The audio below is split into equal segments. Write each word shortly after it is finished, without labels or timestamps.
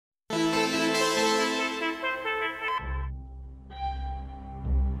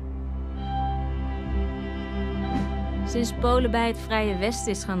Sinds Polen bij het Vrije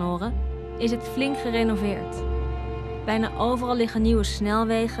Westen is gaan horen, is het flink gerenoveerd. Bijna overal liggen nieuwe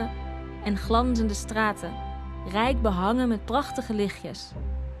snelwegen en glanzende straten, rijk behangen met prachtige lichtjes.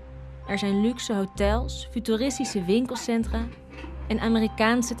 Er zijn luxe hotels, futuristische winkelcentra en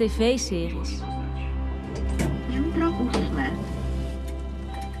Amerikaanse tv-series.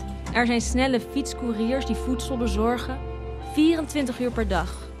 Er zijn snelle fietscouriers die voedsel bezorgen, 24 uur per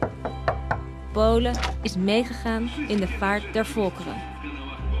dag. Polen is meegegaan in de vaart der volkeren.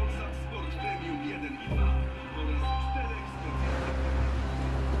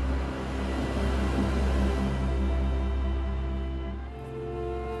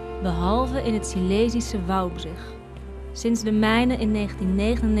 Behalve in het Silesische Wałbrzych. Sinds de mijnen in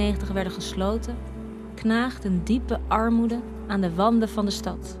 1999 werden gesloten, knaagt een diepe armoede aan de wanden van de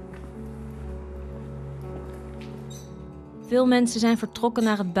stad. Veel mensen zijn vertrokken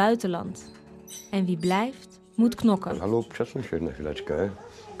naar het buitenland. En wie blijft, moet knokken. Hallo, przesuń się na chwileczkę.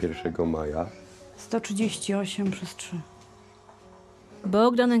 1 maja. 138 przez 3.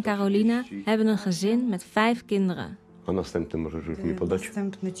 Bogdan en Karolina hebben een gezin met 5 kinderen. A następny możesz już mi podać?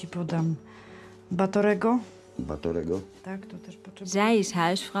 Następny ci podam. Batorego. Batorego. Tak, to też potrzebuję. Zij is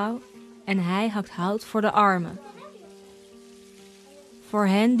huisvrouw en hij hakt hout voor de armen. Voor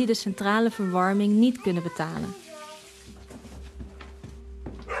hen die de centrale verwarming niet kunnen betalen.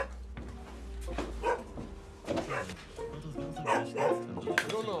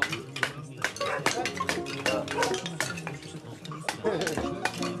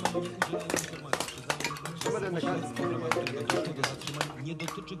 Nie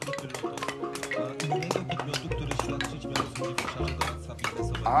dotyczy grupy lotów innego podmiotu, który świadczyć miał w służbie w obszarze doradztwa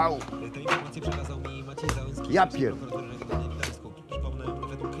biznesowego. Au! Te informacje przekazał mi Maciej Załęcki, Ja pier... prokurator regionalny Gdańsku. Przypomnę,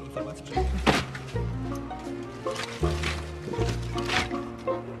 według informacji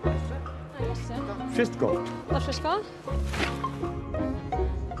Wszystko. To wszystko?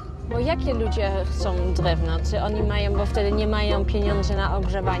 Bo jakie ludzie chcą drewno? Czy oni mają, bo wtedy nie mają pieniędzy na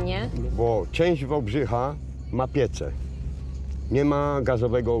ogrzewanie? Bo część Wałbrzycha ma piece. Nie ma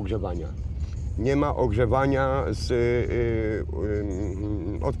gazowego ogrzewania. Nie ma ogrzewania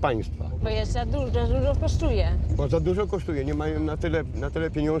od państwa. Bo jest za dużo kosztuje. Bo za dużo kosztuje. Nie mają na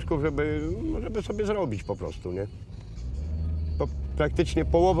tyle pieniążków, żeby sobie zrobić po prostu, nie? To praktycznie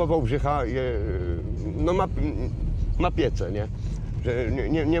połowa Wałbrzycha ma piece, nie? Że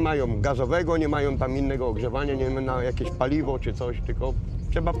nie mają gazowego, nie mają tam innego ogrzewania, nie mają na jakieś paliwo czy coś, tylko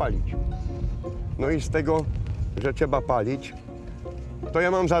trzeba palić. No i z tego, że trzeba palić, to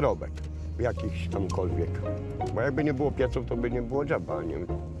ja mam zarobek jakiś tamkolwiek. Bo jakby nie było pieców, to by nie było dżaba, nie?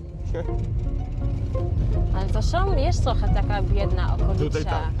 Ale to jest trochę taka biedna okolica. Tutaj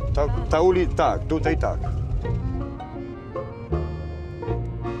tak. Tak, tutaj tak.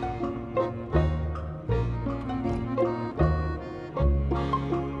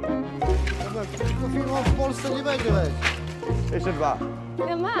 Filmów w Polsce nie będzie weź. Jeszcze 2.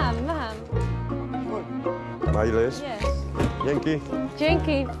 Ja mam. A ile jest? Jest. Dzięki.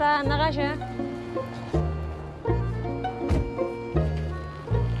 Dzięki, pa, na razie.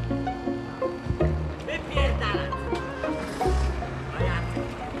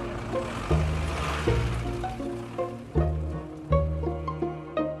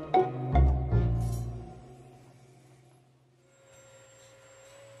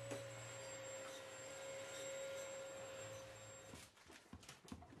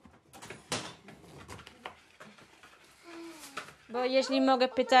 Bo jeśli mogę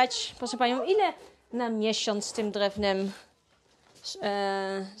pytać, proszę panią, ile na miesiąc z tym drewnem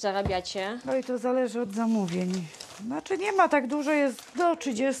zarabiacie? No i to zależy od zamówień. Znaczy nie ma tak dużo, jest do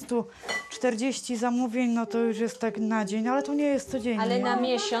 30-40 zamówień, no to już jest tak na dzień, ale to nie jest codziennie. Ale na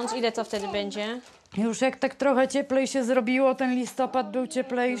miesiąc ile to wtedy będzie? Już jak tak trochę cieplej się zrobiło, ten listopad był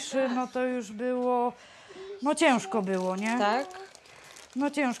cieplejszy, no to już było, no ciężko było, nie? Tak? No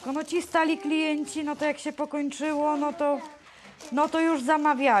ciężko, no ci stali klienci, no to jak się pokończyło, no to już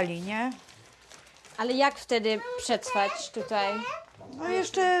zamawiali, nie? Ale jak wtedy przetrwać tutaj? No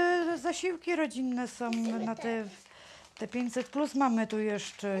jeszcze zasiłki rodzinne są na te 500 plus mamy tu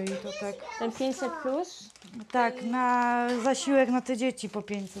jeszcze i to tak. Ten 500 plus? Tak, na zasiłek na te dzieci po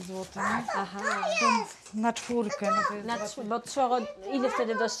 500 zł. Nie? Aha. Na 4, no to jest Bo ile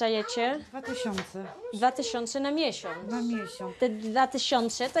wtedy dostajecie? 2000 2000 na miesiąc. na miesiąc. Te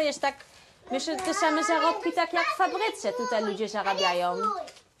 2000 to jest tak, myślę, te same zarobki tak jak w fabryce tutaj ludzie zarabiają.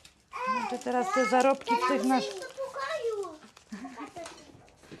 Znaczy teraz te zarobki w tych naszych...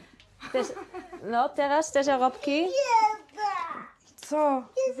 No teraz te zarobki. Co?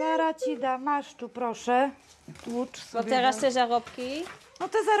 Zaraz ci da, masz tu proszę. Tłucz Bo sobie. teraz te zarobki. No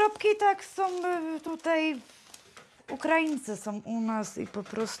te zarobki tak są tutaj Ukraińcy są u nas i po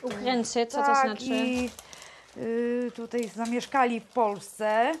prostu... Ukraińcy, co to tak, znaczy? I tutaj zamieszkali w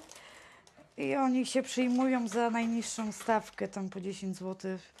Polsce i oni się przyjmują za najniższą stawkę, tam po 10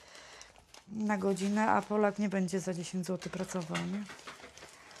 zł na godzinę, a Polak nie będzie za 10 zł pracował, nie?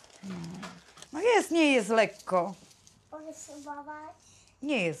 No nie jest lekko.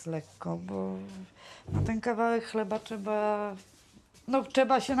 Nie jest lekko, bo na ten kawałek chleba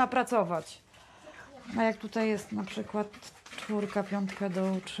trzeba się napracować. A jak tutaj jest na przykład 4, 5 do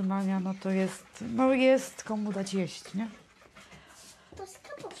utrzymania, no to jest komu dać jeść, nie?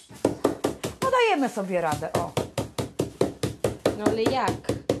 No dajemy sobie radę, o. No ale jak?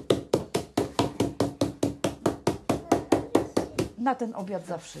 Na ten obiad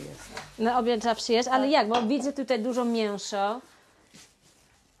zawsze jest. Na obiad zawsze jest, ale jak? Bo widzę tutaj dużo mięsa.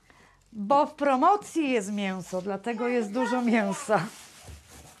 Bo w promocji jest mięso, dlatego jest dużo mięsa.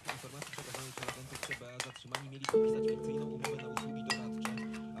 Informacje przekazanej przez agentów CBA zatrzymani mieli podpisać fikcyjną umowę na usługi doradcze,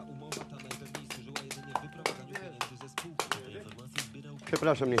 a umowa ta najpewniej służyła jedynie wyprowadzaniu pieniędzy ze spółki. Te informacje zbierał...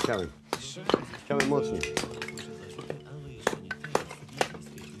 Przepraszam, nie chciałem. Chciałem mocniej.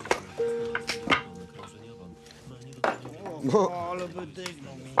 Ale by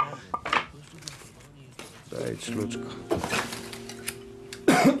dygnął mi, Daj, szluczko.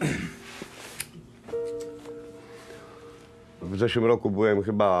 W zeszłym roku byłem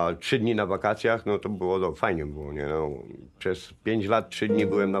chyba 3 dni na wakacjach, no to było fajnie było, nie? No, przez 5 lat 3 dni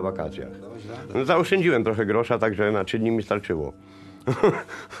byłem na wakacjach. No, zaoszczędziłem trochę grosza, także na 3 dni mi starczyło.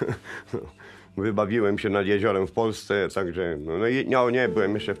 Wybawiłem się nad jeziorem w Polsce, także nie,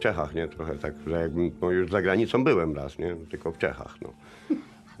 byłem jeszcze w Czechach, nie? Trochę tak, że jakbym już za granicą byłem raz, nie? Tylko w Czechach, no.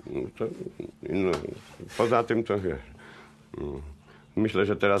 Poza tym to wiesz. Myślę,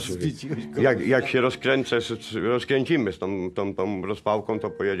 że teraz jak się rozkręcimy z tą rozpałką, to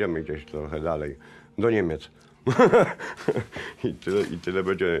pojedziemy gdzieś trochę dalej, do Niemiec. I tyle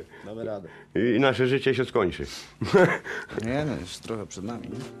będzie. Damy radę. I nasze życie się skończy. Nie no, jeszcze trochę przed nami.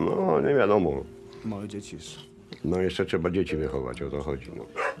 Nie? No, nie wiadomo. Małe dzieci jeszcze. No, jeszcze trzeba dzieci wychować, o to chodzi. No.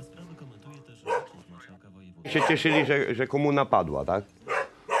 Się cieszyli, że komuna padła, tak?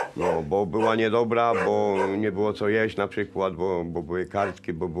 No, bo była niedobra, bo nie było co jeść na przykład, bo były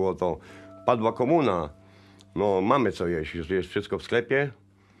kartki, bo było to... Padła komuna, no mamy co jeść, jest wszystko w sklepie,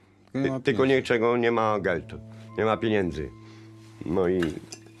 tylko niczego nie ma geld, nie ma pieniędzy.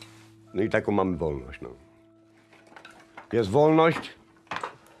 No i taką mamy wolność, no. Jest wolność,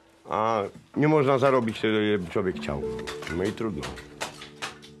 a nie można zarobić tyle, jakby człowiek chciał. No i trudno.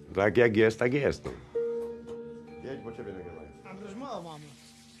 Tak jak jest, tak jest, no. Jedź, bo ciebie nagrywają. A przecież mała mamy.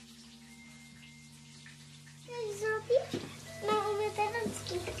 Zrobić? No, umyte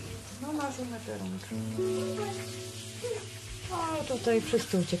rączki. No masz umyte rączki. No tutaj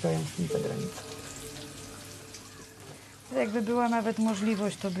wszyscy uciekają z tym za granicę. Jakby była nawet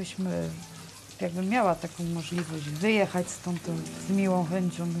możliwość, to jakbym miała taką możliwość wyjechać stąd, to z miłą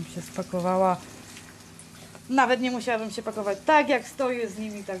chęcią bym się spakowała. Nawet nie musiałabym się pakować. Tak jak stoję z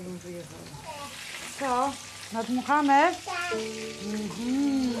nimi, tak bym wyjechała. Co? Nadmuchane?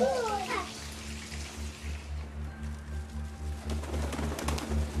 Mhm.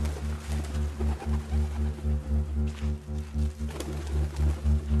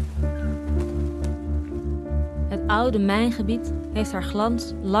 Het oude mijngebied heeft haar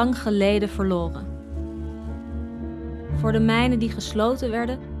glans lang geleden verloren. Voor de mijnen die gesloten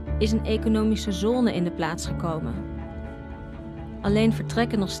werden, is een economische zone in de plaats gekomen. Alleen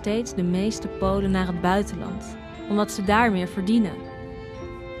vertrekken nog steeds de meeste Polen naar het buitenland, omdat ze daar meer verdienen.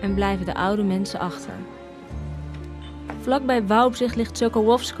 En blijven de oude mensen achter. Vlakbij Wałbrzych ligt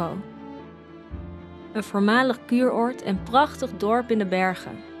Sokołowsko, een voormalig kuuroord en prachtig dorp in de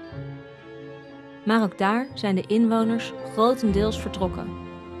bergen. Maar ook daar zijn de inwoners grotendeels vertrokken.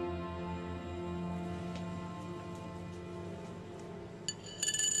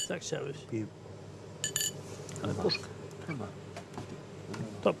 Tak chciałeś. Ale puszkę. Chyba.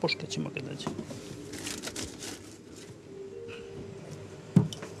 To puszkę ci mogę dać.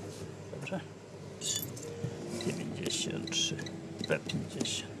 Dobrze. 93.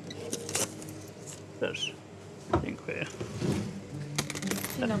 50. Też. Dziękuję.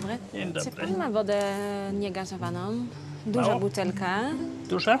 Dzień dobry. Dzień Czy dobry. pan ma wodę niegazowaną? Duża Mało? butelka.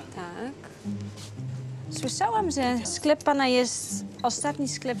 Duża? Tak. Słyszałam, że sklep pana jest ostatni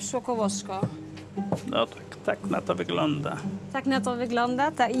sklep w Sokołowsko. No tak na to wygląda. Tak na to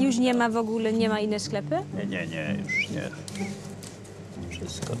wygląda? I już nie ma w ogóle, nie ma inne sklepy? Nie, już nie.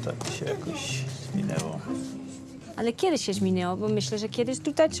 Wszystko tak się jakoś zwinęło. Ale kiedy się zmieniło? Bo myślę, że kiedyś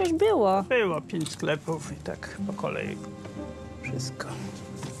tutaj coś było. Było 5 sklepów i tak po kolei wszystko.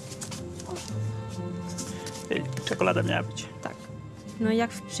 Czekolada miała być. Tak. No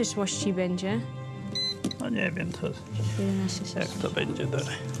jak w przyszłości będzie? No nie wiem, to 11 jak to będzie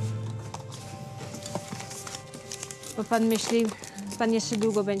dalej. Bo pan myśli, pan jeszcze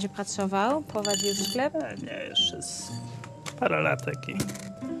długo będzie pracował, prowadził sklep? Nie, jeszcze z parę latek i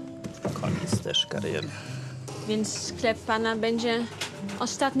koniec też kariery. Więc sklep pana będzie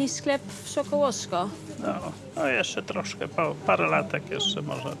ostatni sklep w Sokołowsko. No jeszcze troszkę, parę latek jeszcze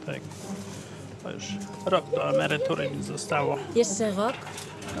może tak. Bo już rok do emerytury mi zostało. Jeszcze rok?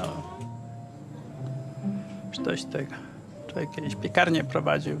 No. Coś tego. Człowiek kiedyś piekarnię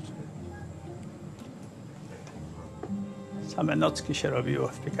prowadził. Same nocki się robiło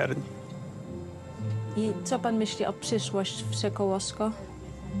w piekarni. I co pan myśli o przyszłość w Sokołowsko?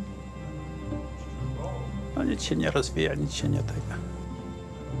 No nic się nie rozwija, nic się nie tego.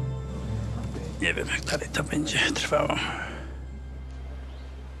 Nie wiem, jak dalej to będzie trwało.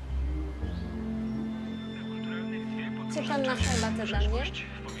 Chce pan na herbatę dla mnie?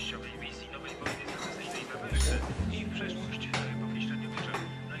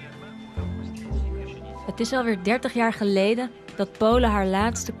 Het is alweer 30 jaar geleden dat Polen haar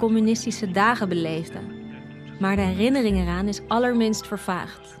laatste communistische dagen beleefden. Maar de herinnering eraan is allerminst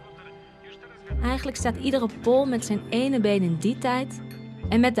vervaagd. Eigenlijk staat iedere Pool met zijn ene been in die tijd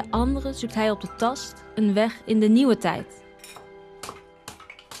en met de andere zoekt hij op de tast een weg in de nieuwe tijd.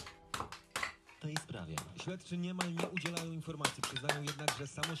 W tej sprawie śledczy niemal nie udzielają informacji, przyznają jednak, że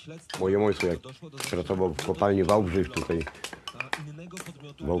samo śledztwo... Moje ojcu, jak pracował w kopalni Wałbrzych tutaj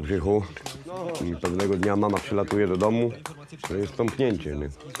w Wałbrzychu, i pewnego dnia mama przylatuje do domu, że jest tąpnięcie, nie?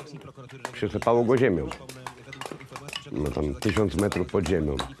 Przysypało go ziemią. No tam 1000 metrów pod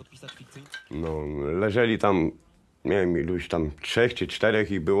ziemią. No, leżeli tam, nie wiem, iluś tam 3 czy 4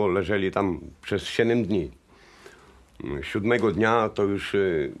 ich było, leżeli tam przez 7 dni. 7 dnia to już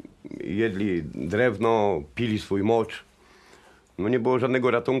jedli drewno, pili swój mocz. No nie było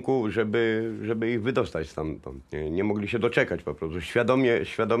żadnego ratunku, żeby ich wydostać stamtąd. Nie mogli się doczekać po prostu.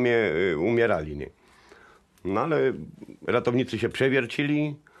 Świadomie umierali, nie? No ale ratownicy się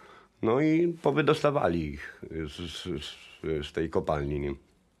przewiercili, no i powydostawali ich z tej kopalni, nie?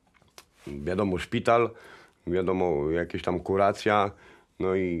 Wiadomo, szpital, wiadomo, jakieś tam kuracja.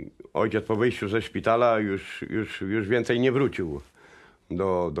 No i ojciec po wyjściu ze szpitala już więcej nie wrócił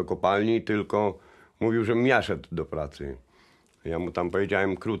do kopalni, tylko mówił, że ja szedł do pracy. Ja mu tam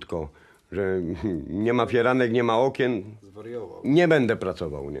powiedziałem krótko, że nie ma fieranek, nie ma okien, Zwariował. nie będę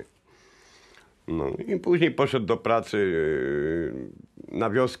pracował, nie. No i później poszedł do pracy na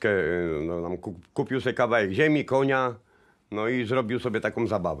wioskę, no, tam kupił sobie kawałek ziemi, konia, no i zrobił sobie taką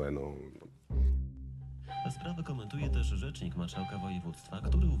zabawę, no. Sprawę komentuje też rzecznik marszałka województwa,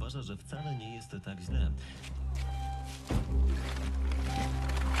 który uważa, że wcale nie jest tak źle.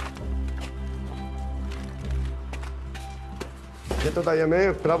 Gdzie to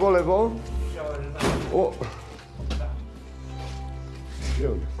dajemy? W prawo, lewo? O!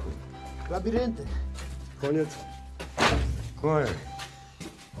 Labirynty. Koniec. Ojej.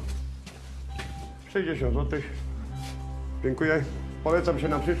 60 zł. Dziękuję. Polecam się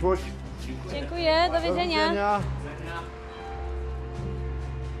na przyszłość. Dziękuję, do widzenia.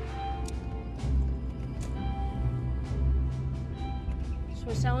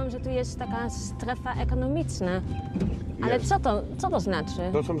 Słyszałam, że tu jest taka strefa ekonomiczna. Ale Jest. co to znaczy?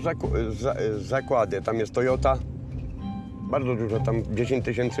 To są zakłady. Tam jest Toyota. Bardzo dużo, tam 10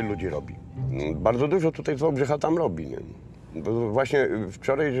 000 ludzi robi. Bardzo dużo tutaj z Wałbrzycha tam robi. Nie? Bo właśnie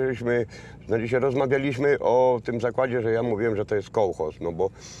wczoraj się rozmawialiśmy o tym zakładzie, że ja mówiłem, że to jest kołchoz. No bo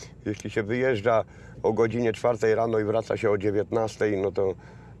jeśli się wyjeżdża o godzinie 4 rano i wraca się o 19,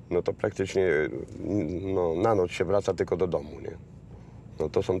 no to praktycznie no, na noc się wraca tylko do domu. Nie? No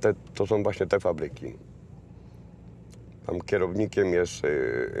to są właśnie te fabryki. Tam kierownikiem jest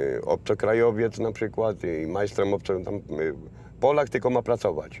obcokrajowiec na przykład i majstrem tam Polak tylko ma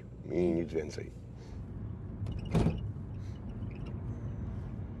pracować i nic więcej.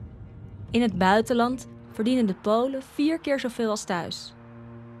 In het buitenland verdienen de Polen 4 keer zoveel als thuis.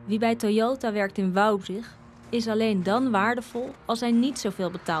 Wie bij Toyota werkt in Wałbrzych is alleen dan waardevol als hij niet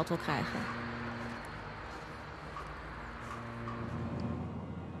zoveel betaald wil krijgen.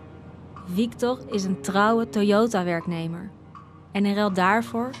 Victor is een trouwe Toyota-werknemer. En in ruil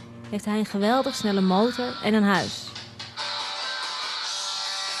daarvoor heeft hij een geweldig snelle motor en een huis.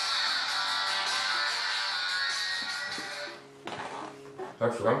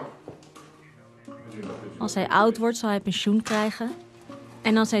 Als hij oud wordt zal hij pensioen krijgen.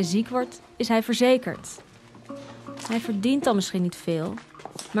 En als hij ziek wordt is hij verzekerd. Hij verdient dan misschien niet veel,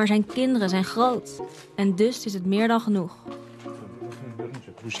 maar zijn kinderen zijn groot. En dus is het meer dan genoeg.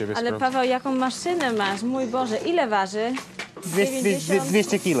 u siebie Ale sprawdzę. Paweł, jaką maszynę masz? Mój Boże, ile waży?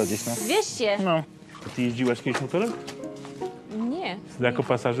 200 kilo gdzieś, no. 200? No. Ty jeździłaś kiedyś motorem? Nie. Jako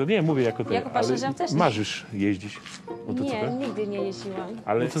pasażer? Nie, mówię jako ty. Jako pasażer też nie. Marzysz jeździć Nie, motocyklem? nigdy nie jeździłam.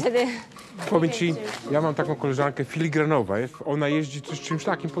 Ale Wtedy... powiem ci, ja mam taką koleżankę filigranowa, ona jeździ z czymś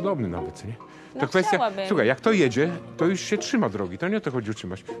takim podobnym nawet, nie? To No kwestia, chciałabym. słuchaj, jak to jedzie, to już się trzyma drogi, to nie o to chodzi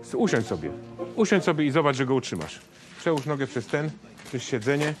utrzymać. Usiądź sobie i zobacz, że go utrzymasz. Przełóż nogę przez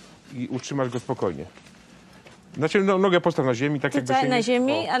siedzenie i utrzymasz go spokojnie. Znaczy, no, nogę postaw na ziemi, tak jakby Tutaj się na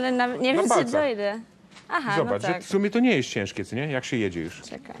ziemi, ale nie wiem, czy palcach. dojdę. Aha, Zobacz, no tak. że w sumie to nie jest ciężkie, co nie? Jak się jedzie już.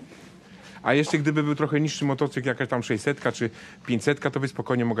 Czekaj. A jeszcze gdyby był trochę niższy motocykl, jakaś tam 600 czy 500, to by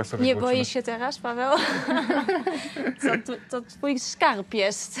spokojnie mogła sobie Nie go boisz utrzymać. się teraz, Paweł? To twój skarb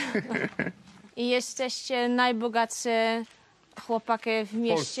jest. I jesteście najbogatsi chłopaki w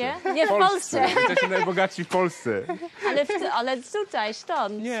mieście? Nie, w Polsce. Jesteśmy najbogatsi w Polsce. Ale tutaj,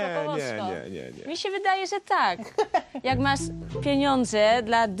 stąd, Sokołowsko. Nie. Mi się wydaje, że tak. Jak masz pieniądze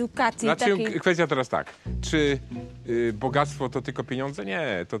dla Ducati, Znaczy, taki... kwestia teraz tak, czy bogactwo to tylko pieniądze?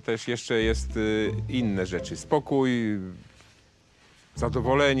 Nie, to też jeszcze jest inne rzeczy. Spokój,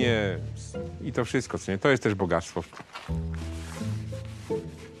 zadowolenie i to wszystko, co nie? To jest też bogactwo.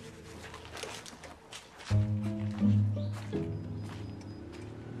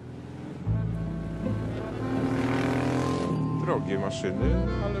 Drogie maszyny,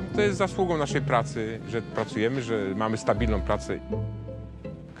 ale to jest zasługą naszej pracy, że pracujemy, że mamy stabilną pracę.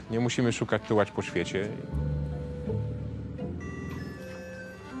 Nie musimy szukać tułać po świecie.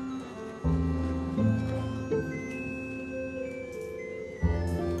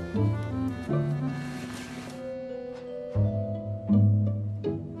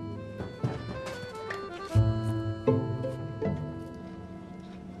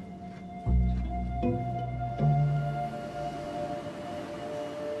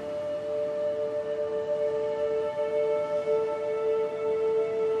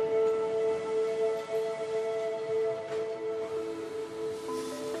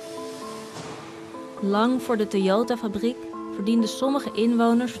 Lang voor de Toyota-fabriek verdienden sommige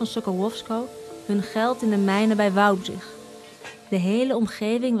inwoners van Sokołowsko hun geld in de mijnen bij Wałbrzych. De hele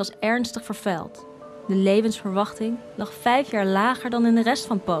omgeving was ernstig vervuild. De levensverwachting lag 5 jaar lager dan in de rest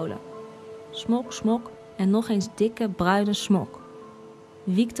van Polen. Smok, smok en nog eens dikke bruine smok.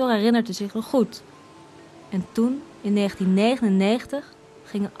 Victor herinnerde zich nog goed. En toen, in 1999,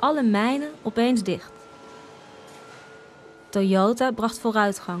 gingen alle mijnen opeens dicht. Toyota bracht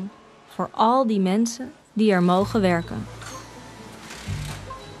vooruitgang voor al die mensen die er mogen werken.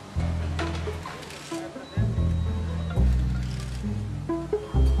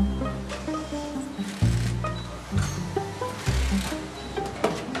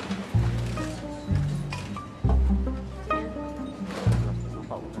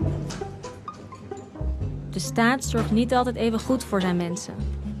 De staat zorgt niet altijd even goed voor zijn mensen.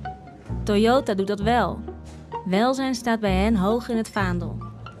 Toyota doet dat wel. Welzijn staat bij hen hoog in het vaandel.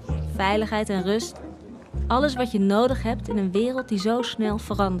 Veiligheid en rust. Alles wat je nodig hebt in een wereld die zo snel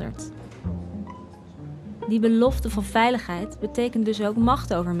verandert. Die belofte van veiligheid betekent dus ook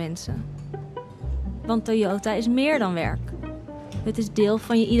macht over mensen. Want Toyota is meer dan werk. Het is deel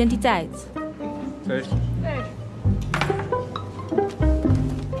van je identiteit. Cześć.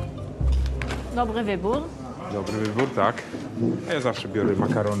 Dobry wybór. Dobry wybór, tak. Ja zawsze biorę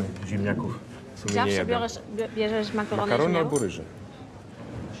makarony ziemniaków. W sumie nie Zawsze jadam. bierzesz makarony Makarony ziemniaków? albo ryże.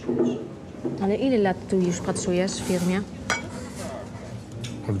 Ale ile lat tu już pracujesz w firmie?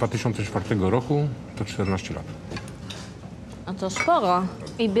 Od 2004 roku to 14 lat. No to sporo.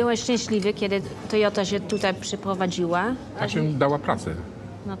 I byłeś szczęśliwy, kiedy Toyota się tutaj przyprowadziła? Znaczy dała pracę.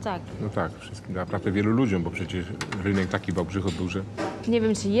 No tak. No tak, wszystkim dała pracę wielu ludziom, bo przecież rynek taki w Wałbrzychu był, że... Nie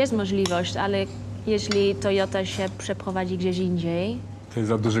wiem, czy jest możliwość, ale jeśli Toyota się przeprowadzi gdzieś indziej... To jest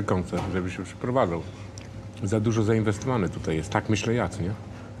za duży koncern, żeby się przeprowadzał. Za dużo zainwestowane tutaj jest. Tak myślę ja, co nie?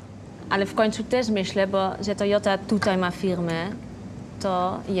 Ale w końcu też myślę, bo że Toyota tutaj ma firmę,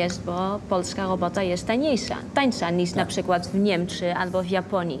 to jest, bo polska robota jest tańsza niż na przykład w Niemczech albo w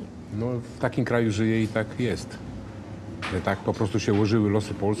Japonii. No w takim kraju żyje i tak jest. Że tak po prostu się ułożyły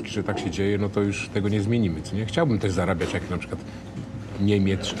losy Polski, że tak się dzieje, no to już tego nie zmienimy, co nie? Chciałbym też zarabiać jak na przykład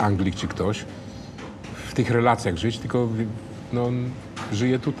Niemiec, Anglik czy ktoś. W tych relacjach żyć, tylko no,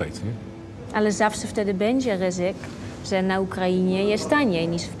 żyje tutaj, co nie? Ale zawsze wtedy będzie ryzyk, że na Ukrainie jest taniej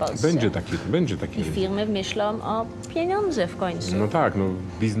niż w Polsce. Będzie taki I firmy myślą o pieniądze w końcu. No tak, no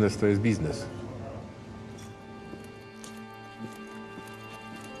biznes to jest biznes.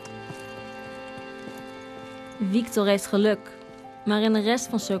 Victor heeft geluk, maar in de rest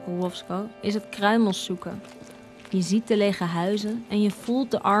van Sokołowsko is het kruimels zoeken. Je ziet de lege huizen en je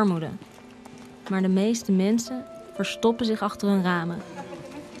voelt de armoede. Maar de meeste mensen verstoppen zich achter hun ramen.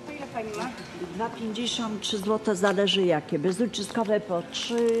 2,50, 3 zł, zależy jakie. Bezuciskowe po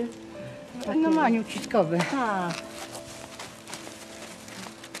 3. Normalnie uciskowe. Tak.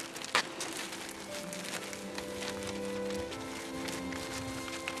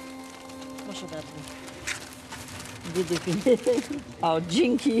 Proszę bardzo. O,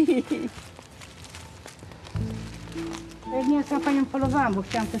 dzięki. Ja za panią polowałam, bo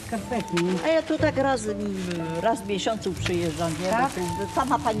chciałam te skarpety. A ja tu tak raz w miesiącu przyjeżdżam, nie? Tak? Bo tu,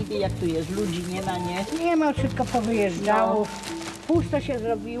 sama pani wie, jak tu jest. Ludzi nie ma, nie? Nie ma, wszystko powyjeżdżało. Pusto się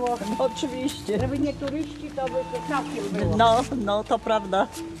zrobiło. No, oczywiście. Gdyby nie turyści, to by to całkiem było. No, to prawda.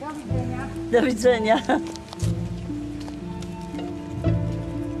 Do widzenia. Do widzenia.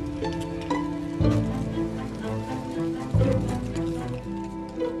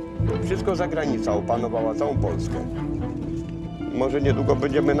 Wszystko zagranica opanowała całą Polskę. Może niedługo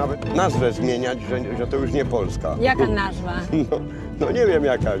będziemy nawet nazwę zmieniać, że to już nie Polska. Jaka nazwa? No nie wiem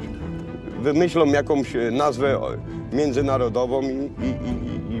jakaś. Wymyślą jakąś nazwę międzynarodową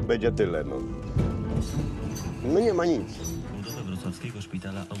i będzie tyle. No nie ma nic. Budowę wrocławskiego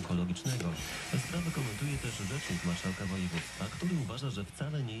szpitala onkologicznego. Sprawę komentuje też rzecznik marszałka województwa, który uważa, że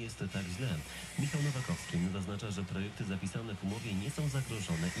wcale nie jest tak źle. Michał Nowakowski zaznacza, że projekty zapisane w umowie nie są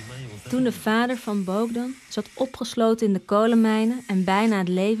zagrożone i mają... Toen de vader van Bogdan zat opgesloten in de kolenmijnen en bijna het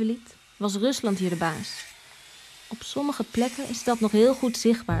leven liet, was Rusland hier de baas. Op sommige plekken is dat nog heel goed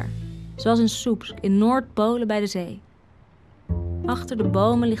zichtbaar, zoals in Soepsk in Noord-Polen bij de zee. Achter de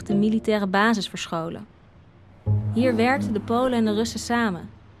bomen ligt de militaire basis verscholen. Hier werkten de Polen en de Russen samen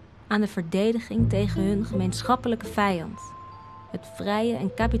aan de verdediging tegen hun gemeenschappelijke vijand, het vrije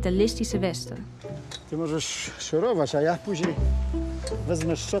en kapitalistische Westen. Ty możesz szorować, a ja później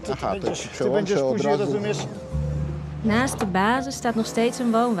wezmę szczotę, Aha, ty będziesz później, rozumiesz? Naast de basis staat nog steeds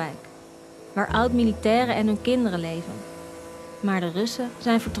een woonwijk, waar oud-militairen en hun kinderen leven. Maar de Russen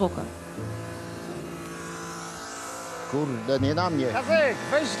zijn vertrokken. Kurde, nie na mnie. Kazek,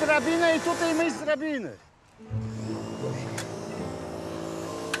 weź drabinę i tutaj myj z drabiny.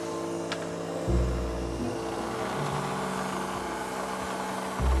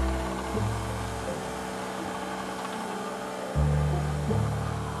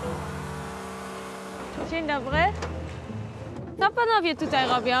 Dzień dobry. Co panowie tutaj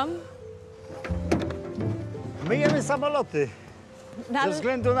robią? Myjemy samoloty. No, Ze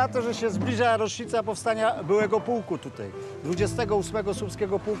względu na to, że się zbliża rocznica powstania byłego pułku tutaj. 28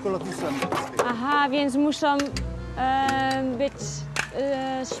 Słupskiego Pułku Lotnictwa Niemieckiego. Aha, więc muszą być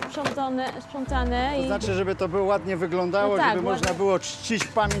sprzątane To i... znaczy, żeby to było ładnie wyglądało, No tak, żeby można było czcić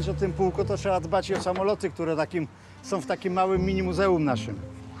pamięć o tym pułku, to trzeba dbać o samoloty, które są w takim małym mini muzeum naszym.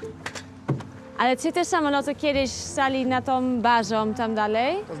 Ale czy te samoloty kiedyś stali na tą bazą tam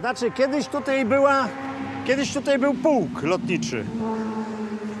dalej? To znaczy, kiedyś tutaj był pułk lotniczy.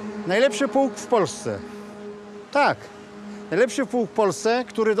 Najlepszy pułk w Polsce. Tak. Najlepszy pułk w Polsce,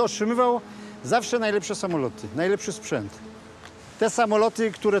 który otrzymywał zawsze najlepsze samoloty, najlepszy sprzęt. Te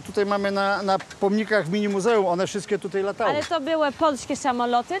samoloty, które tutaj mamy na pomnikach w mini muzeum, one wszystkie tutaj latały. Ale to były polskie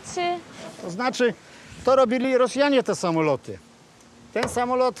samoloty, czy... To znaczy, to robili Rosjanie te samoloty. Ten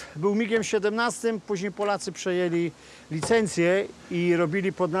samolot był MiG-iem 17, później Polacy przejęli licencję i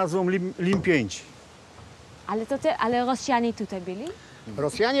robili pod nazwą LIM-5. Ale Rosjanie tutaj byli?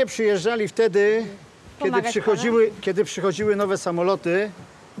 Rosjanie przyjeżdżali wtedy, kiedy przychodziły nowe samoloty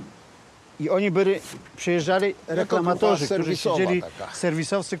i oni przyjeżdżali reklamatorzy, którzy siedzieli,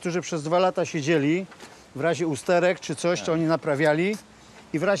 serwisowcy, którzy przez 2 lata siedzieli, w razie usterek czy coś, to oni naprawiali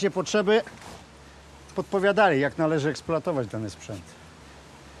i w razie potrzeby podpowiadali, jak należy eksploatować dany sprzęt.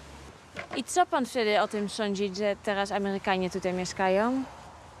 I co pan wtedy o tym sądzi, że teraz Amerykanie tutaj mieszkają?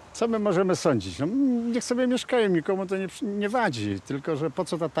 Co my możemy sądzić? No, niech sobie mieszkają, nikomu to nie wadzi. Tylko że po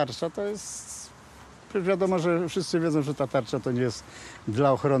co ta tarcza, to jest... Wiadomo, że wszyscy wiedzą, że ta tarcza to nie jest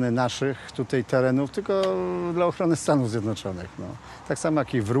dla ochrony naszych tutaj terenów, tylko dla ochrony Stanów Zjednoczonych. No. Tak samo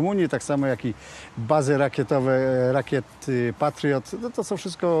jak i w Rumunii, tak samo jak i bazy rakietowe, rakiety Patriot, no to są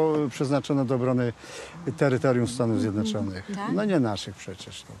wszystko przeznaczone do obrony terytorium Stanów Zjednoczonych. Tak? No nie naszych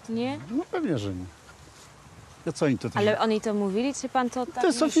przecież. No. Nie? No pewnie, że nie. No co oni tutaj... Ale oni to mówili, czy pan to tak To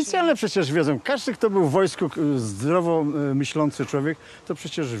jest myśli? oficjalne, przecież wiedzą. Każdy, kto był w wojsku, zdrowo myślący człowiek, to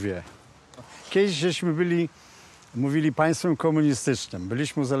przecież wie. Kiedyś żeśmy mówili państwem komunistycznym.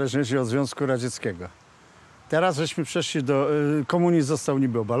 Byliśmy uzależnieni od Związku Radzieckiego. Teraz żeśmy przeszli komunizm został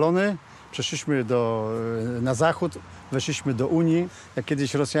niby obalony, przeszliśmy na zachód, weszliśmy do Unii. Jak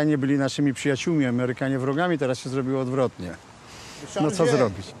kiedyś Rosjanie byli naszymi przyjaciółmi, Amerykanie wrogami, teraz się zrobiło odwrotnie. No co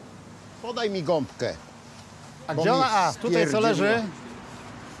zrobić? Podaj mi gąbkę. A gdzie ona? A, tutaj co leży?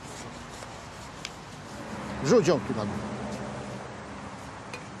 Rzuć ją tu na dół.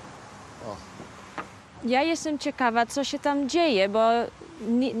 Ja jestem ciekawa, co się tam dzieje, bo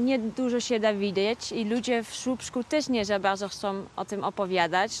nie dużo się da widzieć i ludzie w Słupsku też nie za bardzo chcą o tym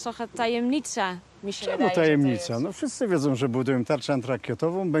opowiadać. Trochę tajemnica mi się wydaje. Czemu tajemnica? No wszyscy wiedzą, że budują tarczę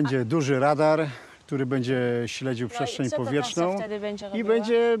antyrakietową, będzie duży radar, który będzie śledził przestrzeń powietrzną i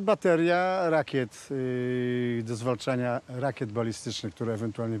będzie bateria rakiet do zwalczania rakiet balistycznych, które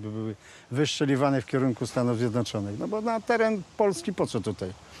ewentualnie by były wystrzeliwane w kierunku Stanów Zjednoczonych. No bo na teren Polski po co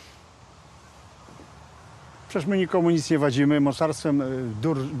tutaj? Przecież my nikomu nic nie wadzimy. Mocarstwem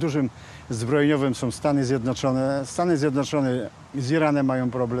dużym zbrojeniowym są Stany Zjednoczone. Stany Zjednoczone z Iranem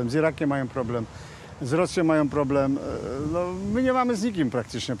mają problem, z Irakiem mają problem, z Rosją mają problem. No, my nie mamy z nikim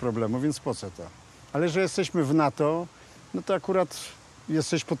praktycznie problemu, więc po co to? Ale że jesteśmy w NATO, no to akurat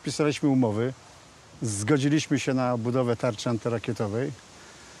podpisaliśmy umowy, zgodziliśmy się na budowę tarczy antyrakietowej,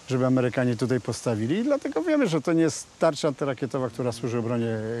 żeby Amerykanie tutaj postawili i dlatego wiemy, że to nie jest tarcza antyrakietowa, która służy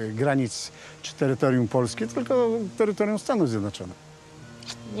obronie granic czy terytorium Polski, tylko terytorium Stanów Zjednoczonych.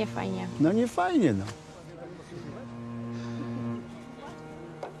 Nie fajnie. No nie fajnie, no.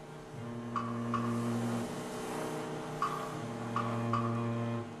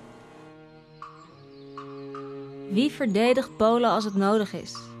 Wie verdedigt Polen als het nodig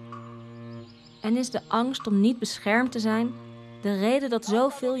is? En is de angst om niet beschermd te zijn de reden dat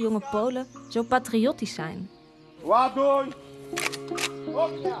zoveel jonge Polen zo patriotisch zijn? Ładuj!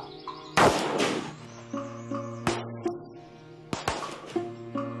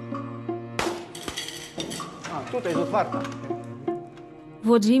 A, tutaj jest otwarta.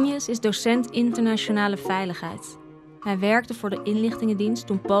 Włodzimierz is docent internationale veiligheid. Hij werkte voor de inlichtingendienst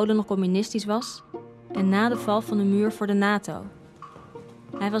toen Polen nog communistisch was en na de val van de muur voor de NATO.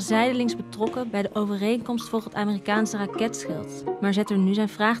 Hij was zijdelings betrokken bij de overeenkomst voor het Amerikaanse raketschild, maar zet er nu zijn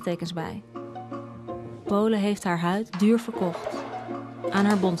vraagtekens bij. Polen heeft haar huid duur verkocht aan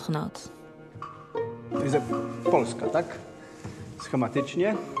haar bondgenoot. To jest Polska, tak?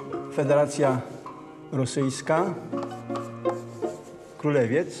 Schematycznie. Federacja Rosyjska,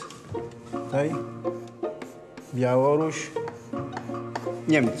 Królewiec, tutaj Białoruś,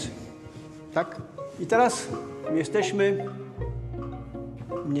 Niemcy, tak? I teraz jesteśmy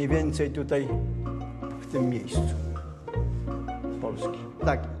mniej więcej tutaj w tym miejscu Polski.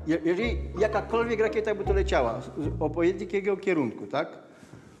 Tak, jeżeli jakakolwiek rakieta by tu leciała z obojętnego kierunku, tak,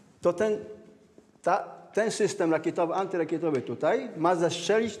 to ten system rakietowy, antyrakietowy tutaj ma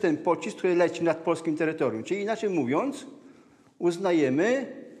zastrzelić ten pocisk, który leci nad polskim terytorium. Czyli inaczej mówiąc,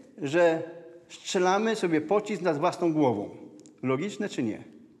 uznajemy, że strzelamy sobie pocisk nad własną głową. Logiczne czy nie?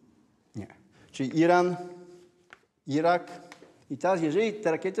 Nie. Czyli Iran, Irak. I teraz, jeżeli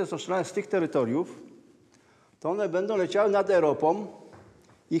te rakiety są strzelane z tych terytoriów, to one będą leciały nad Europą.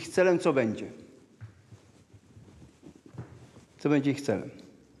 Ich celem co będzie? Co będzie ich celem?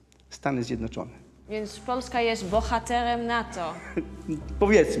 Stany Zjednoczone. Więc Polska jest bohaterem NATO.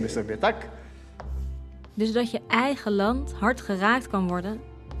 Powiedzmy sobie, tak? Dus dat je eigen land hard geraakt kan worden,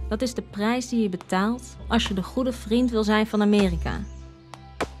 dat is de prijs die je betaalt als je de goede vriend wil zijn van Amerika.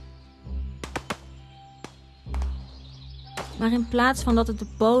 Maar in plaats van dat het de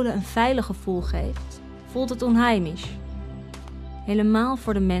Polen een veilig gevoel geeft, voelt het onheimisch. Helemaal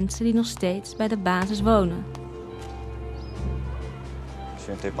voor de mensen die nog steeds bij de basis wonen.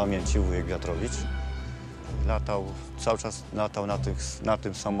 Świętej pamięci wujek Wiatrowicz cały czas latał na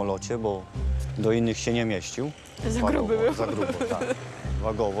tym samolocie, bo do innych się nie mieścił. Za gruby był. Za grubo, tak.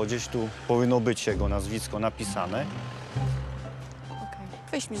 Wagowo. Gdzieś tu powinno być jego nazwisko napisane. Okej.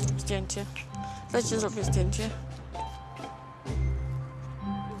 Weź mi zrób zdjęcie. Dajcie zrobię zdjęcie.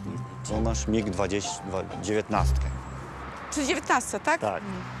 To nasz MiG-19. Czy 19, tak? Tak.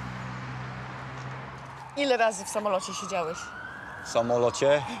 Ile razy w samolocie siedziałeś? W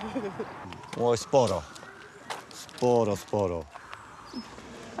samolocie? Oj, sporo. Sporo.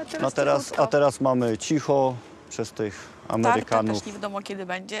 A teraz mamy cicho przez tych Amerykanów. Tarcza też nie wiadomo kiedy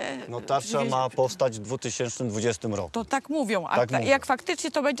będzie. No tarcza ma powstać w 2020 roku. To tak mówią, a Tak mówią. jak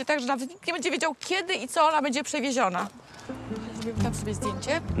faktycznie to będzie tak, że nawet nikt nie będzie wiedział kiedy i co ona będzie przewieziona. Zrobimy tam sobie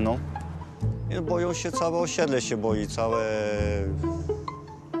zdjęcie. No. Boją się, całe osiedle się boi, całe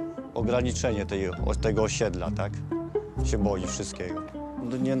ograniczenie tego osiedla, tak? Się boi wszystkiego.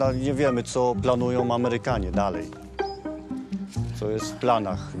 Nie wiemy, co planują Amerykanie dalej. Co jest w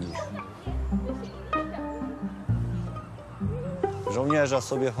planach nich. Żołnierza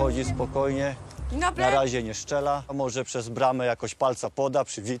sobie chodzi spokojnie, na razie nie strzela. A może przez bramę jakoś palca poda,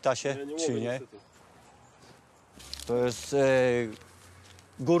 przywita się, czy nie? To jest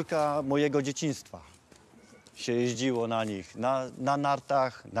górka mojego dzieciństwa. się jeździło na nich, na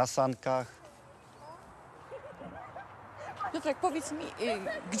nartach, na sankach. Piotrek, powiedz mi,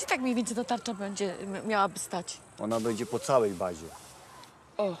 gdzie tak mniej więcej ta tarcza miałaby stać? Ona będzie po całej bazie.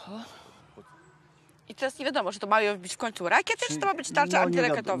 Oho. I teraz nie wiadomo, czy to mają być w końcu rakiety, czy to ma być tarcza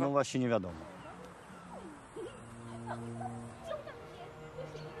antyrakietowa? No właśnie nie wiadomo.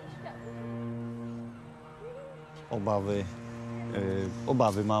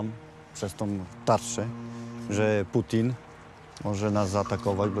 Obawy mam przez tą tarczę, że Putin może nas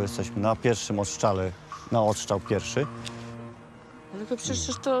zaatakować, bo jesteśmy na pierwszym ostrzale, na ostrzał pierwszy. Ale to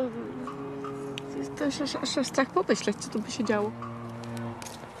przecież to aż strach pomyśleć, co tu by się działo.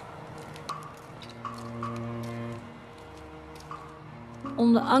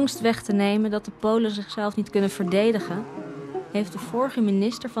 Om de angst weg te nemen dat de Polen zichzelf niet kunnen verdedigen, heeft de vorige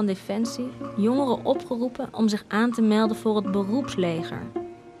minister van Defensie jongeren opgeroepen om zich aan te melden voor het beroepsleger.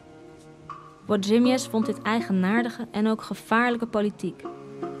 Wojciech vond dit eigenaardige en ook gevaarlijke politiek.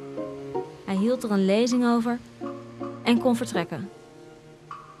 Hij hield er een lezing over en kon vertrekken.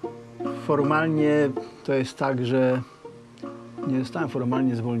 Formalnie to jest tak, że nie zostałem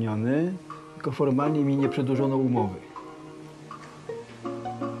formalnie zwolniony, tylko formalnie mi nie przedłużono umowy.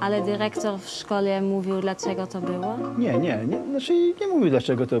 Ale dyrektor w szkole mówił, dlaczego to było? Nie. Znaczy nie mówił,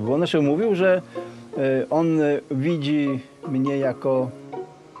 dlaczego to było. Znaczy mówił, że on widzi mnie jako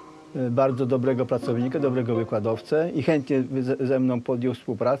bardzo dobrego pracownika, dobrego wykładowcę i chętnie ze mną podjął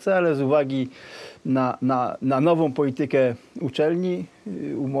współpracę, ale z uwagi na nową politykę uczelni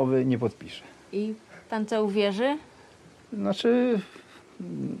umowy nie podpisze. I pan to uwierzy? Znaczy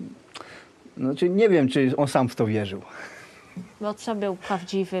nie wiem, czy on sam w to wierzył. Bo co był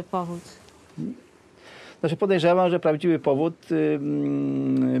prawdziwy powód? Znaczy podejrzewam, że prawdziwy powód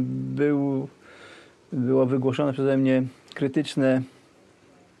było wygłoszone przeze mnie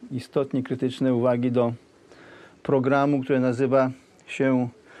istotnie krytyczne uwagi do programu, który nazywa się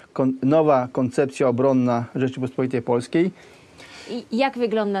Nowa Koncepcja Obronna Rzeczypospolitej Polskiej. I jak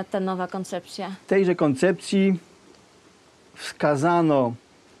wygląda ta nowa koncepcja? W tejże koncepcji wskazano,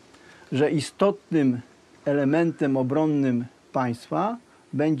 że istotnym elementem obronnym państwa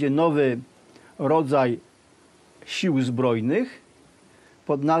będzie nowy rodzaj sił zbrojnych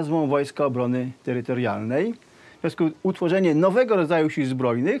pod nazwą Wojska Obrony Terytorialnej. W związku z utworzenie nowego rodzaju sił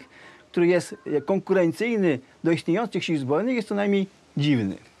zbrojnych, który jest konkurencyjny do istniejących sił zbrojnych, jest co najmniej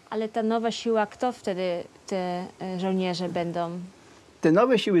dziwny. Ale ta nowa siła, kto wtedy te żołnierze będą? Te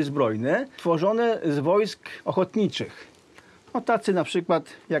nowe siły zbrojne tworzone z wojsk ochotniczych. No tacy na przykład,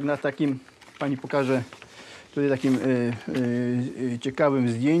 jak na takim, pani pokaże tutaj takim ciekawym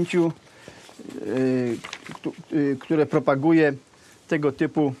zdjęciu, które propaguje tego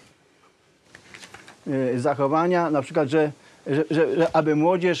typu zachowania, na przykład, że aby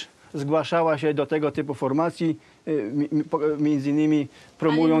młodzież zgłaszała się do tego typu formacji, między innymi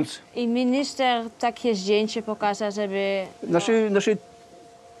promując... I minister takie zdjęcie pokaże, żeby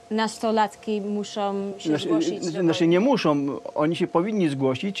nastolatki muszą się zgłosić? Znaczy nie muszą, oni się powinni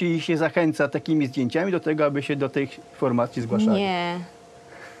zgłosić i się zachęca takimi zdjęciami do tego, aby się do tej formacji zgłaszali. Nie.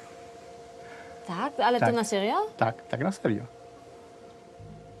 Tak? Ale tak. To na serio? Tak na serio.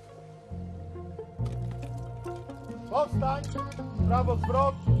 Powstań! Prawo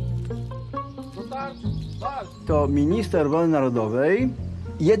zwrot! To minister obrony narodowej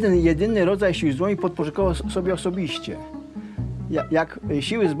jedyny rodzaj sił zbrojnych podporządkował sobie osobiście. Jak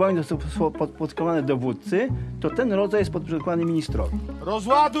siły zbrojne są podporządkowane dowódcy, to ten rodzaj jest podporządkowany ministrowi.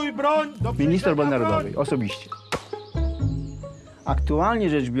 Rozładuj broń! Minister obrony narodowej, osobiście. Aktualnie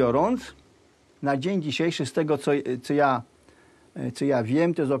rzecz biorąc, na dzień dzisiejszy, z tego co ja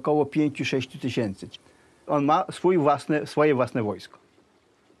wiem, to jest około 5-6 tysięcy. On ma swoje własne wojsko.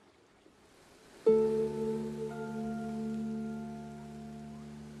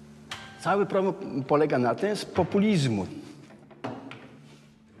 Cały problem polega na tym z populizmu.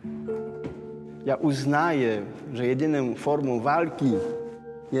 Ja uznaję, że jedyną formą walki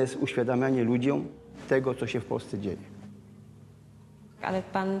jest uświadamianie ludziom tego, co się w Polsce dzieje. Ale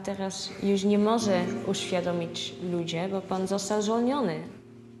pan teraz już nie może uświadomić ludzi, bo pan został zwolniony.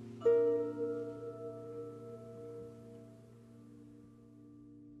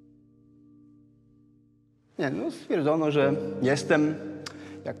 Nie, no stwierdzono, że jestem,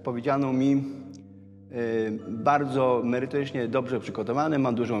 jak powiedziano mi, bardzo merytorycznie dobrze przygotowany,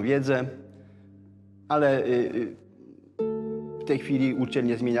 mam dużą wiedzę, ale w tej chwili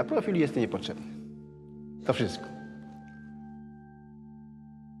uczelnia zmienia profil i jestem niepotrzebny. To wszystko.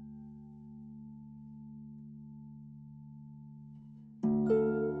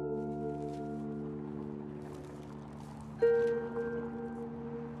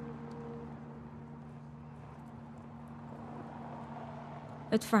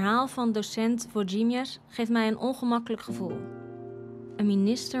 Het verhaal van docent Włodzimierz geeft mij een ongemakkelijk gevoel. Een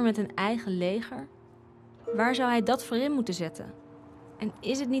minister met een eigen leger? Waar zou hij dat voor in moeten zetten? En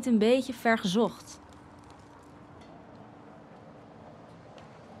is het niet een beetje ver gezocht?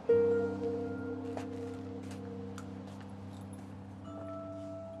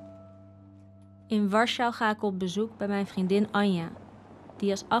 In Warschau ga ik op bezoek bij mijn vriendin Anja,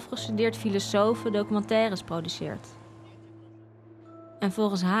 die als afgestudeerd filosoof documentaires produceert. En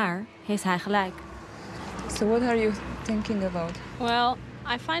volgens haar heeft hij gelijk. So what are you thinking about? Well,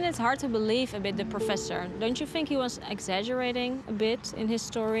 I find it hard to believe a bit the professor. Don't you think he was exaggerating a bit in his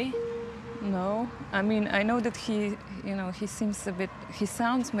story? No, I mean, I know that he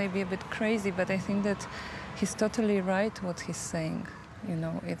sounds maybe a bit crazy, but I think that he's totally right what he's saying. You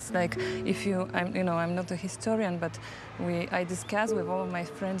know, it's like I'm not a historian, but I discuss with all of my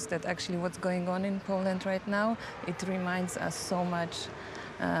friends that actually what's going on in Poland right now, it reminds us so much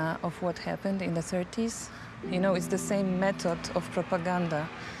of what happened in the 30s. You know, it's the same method of propaganda,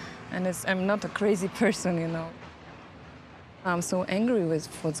 and I'm not a crazy person, you know. I'm so angry with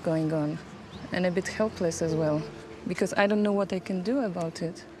what's going on, and a bit helpless as well, because I don't know what I can do about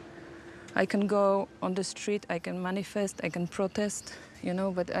it. I can go on the street, I can manifest, I can protest, you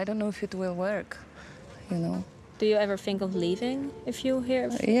know, but I don't know if it will work, you know. Do you ever think of leaving if you hear?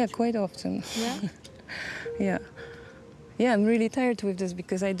 Yeah, quite often. Yeah? Yeah. Yeah, I'm really tired with this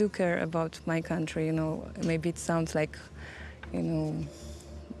because I do care about my country, you know. Maybe it sounds like, you know,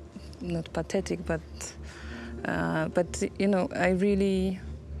 not pathetic, but you know, I really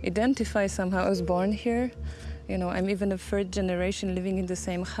identify somehow. I was born here. You know, I'm even a third generation living in the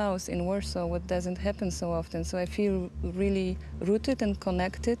same house in Warsaw, what doesn't happen so often. So I feel really rooted and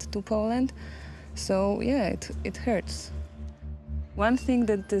connected to Poland. So yeah, it hurts. One thing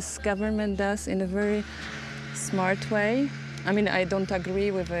that this government does in a very smart way, I mean, I don't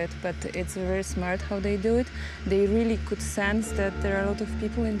agree with it, but it's very smart how they do it. They really could sense that there are a lot of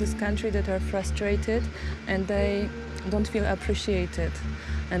people in this country that are frustrated and they don't feel appreciated.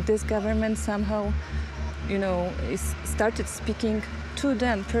 And this government somehow, you know, started speaking to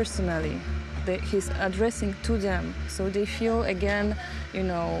them personally. He's addressing to them, so they feel again, you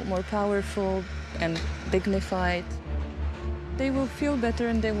know, more powerful and dignified. They will feel better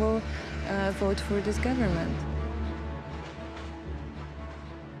and they will vote for this government.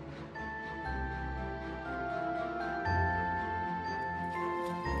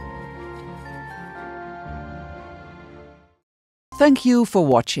 Thank you for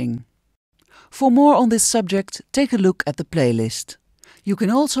watching. For more on this subject, take a look at the playlist. You can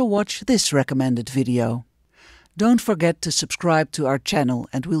also watch this recommended video. Don't forget to subscribe to our channel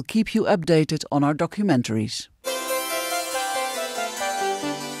and we'll keep you updated on our documentaries.